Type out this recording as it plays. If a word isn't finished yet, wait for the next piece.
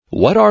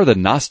What are the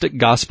Gnostic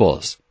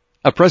Gospels?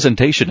 A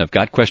presentation of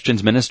Got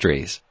Questions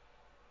Ministries.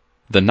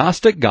 The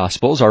Gnostic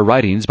Gospels are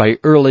writings by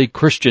early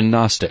Christian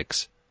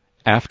Gnostics.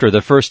 After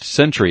the first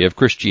century of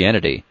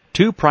Christianity,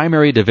 two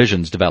primary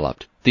divisions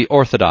developed, the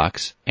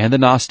Orthodox and the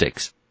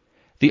Gnostics.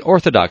 The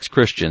Orthodox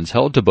Christians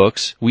held to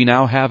books we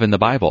now have in the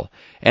Bible,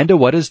 and to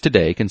what is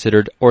today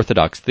considered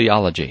Orthodox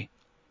theology.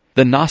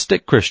 The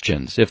Gnostic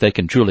Christians, if they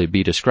can truly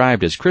be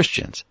described as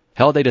Christians,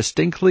 held a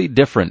distinctly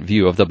different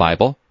view of the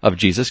Bible, of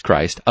Jesus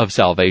Christ, of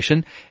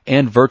salvation,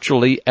 and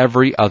virtually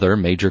every other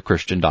major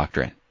Christian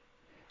doctrine.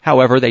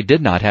 However, they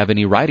did not have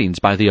any writings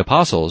by the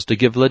apostles to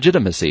give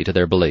legitimacy to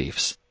their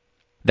beliefs.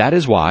 That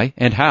is why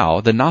and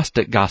how the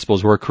Gnostic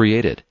Gospels were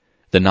created.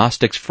 The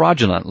Gnostics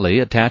fraudulently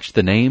attached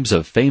the names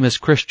of famous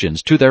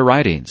Christians to their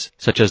writings,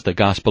 such as the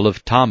Gospel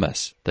of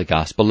Thomas, the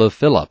Gospel of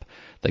Philip,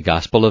 the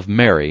Gospel of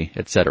Mary,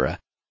 etc.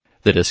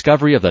 The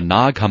discovery of the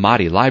Nag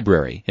Hammadi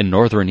Library in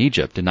northern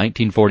Egypt in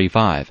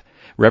 1945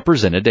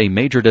 represented a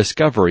major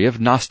discovery of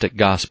Gnostic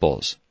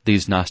Gospels.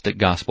 These Gnostic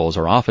Gospels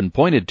are often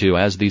pointed to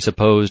as the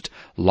supposed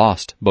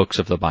lost books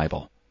of the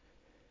Bible.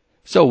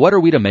 So what are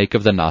we to make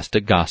of the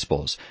Gnostic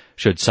Gospels?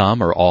 Should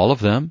some or all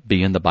of them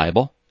be in the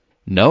Bible?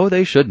 No,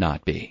 they should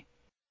not be.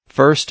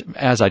 First,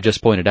 as I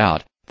just pointed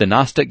out, the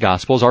Gnostic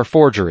Gospels are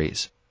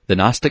forgeries. The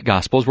Gnostic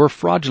Gospels were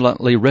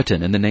fraudulently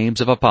written in the names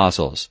of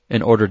apostles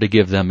in order to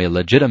give them a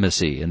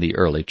legitimacy in the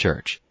early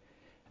church.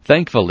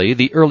 Thankfully,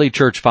 the early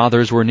church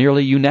fathers were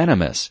nearly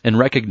unanimous in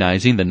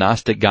recognizing the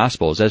Gnostic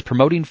Gospels as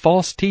promoting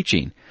false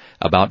teaching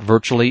about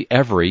virtually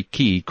every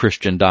key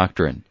Christian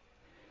doctrine.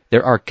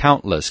 There are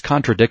countless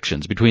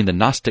contradictions between the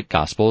Gnostic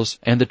Gospels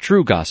and the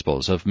true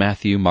Gospels of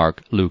Matthew,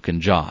 Mark, Luke, and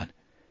John.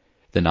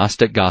 The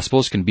Gnostic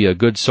Gospels can be a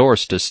good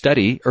source to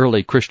study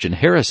early Christian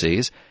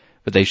heresies,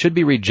 but they should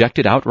be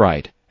rejected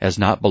outright as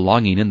not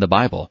belonging in the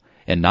Bible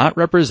and not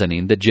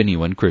representing the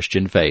genuine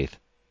Christian faith.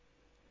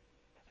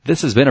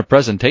 This has been a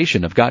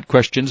presentation of Got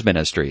Questions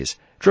Ministries,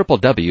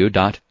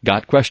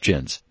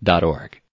 www.gotquestions.org.